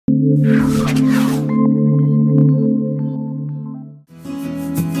এক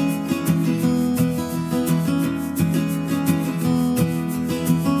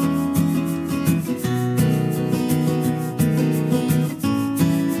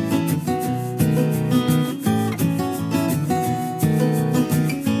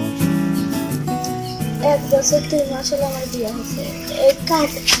বছর 2 মাস হলো আমার বিয়ে হয়েছে। এই কাজ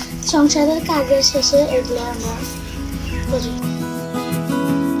সংসারের কাজের শেষে এগুলো আমরা করি।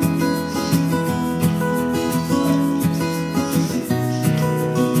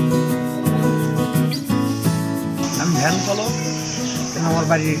 আমি ভ্যান চালক, আমার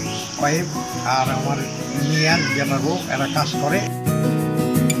বাড়ির ওয়াইফ আর আমার মেয়ে যেটার বউ এরা কাজ করে।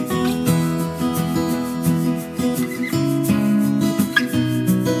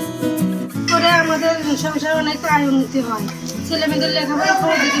 আমাদের সংসার অনেক আয় উন্নতি হয়, ছেলে মেয়েদের লেখাপড়া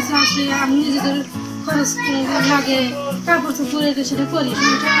খরচ কিছু আসে, আমি নিজেদের খরচ লাগে, কাপড় চোপড় সেটা করি,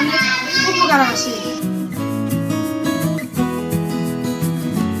 সংসার অনেক উপকার আসে।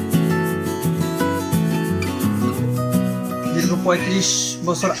 দীর্ঘ 35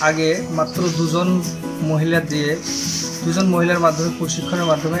 বছর আগে মাত্র দুজন মহিলার মাধ্যমে প্রশিক্ষণের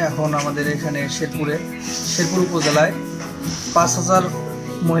মাধ্যমে এখন আমাদের এখানে শেরপুর উপজেলায় 5000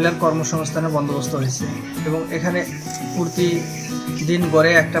 মহিলার কর্মসংস্থানের বন্দোবস্ত হয়েছে এবং এখানে প্রতিদিন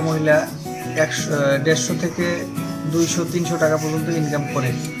গড়ে একটা মহিলা 150 থেকে 200-300 টাকা পর্যন্ত ইনকাম করে,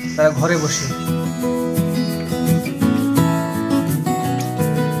 তারা ঘরে বসে।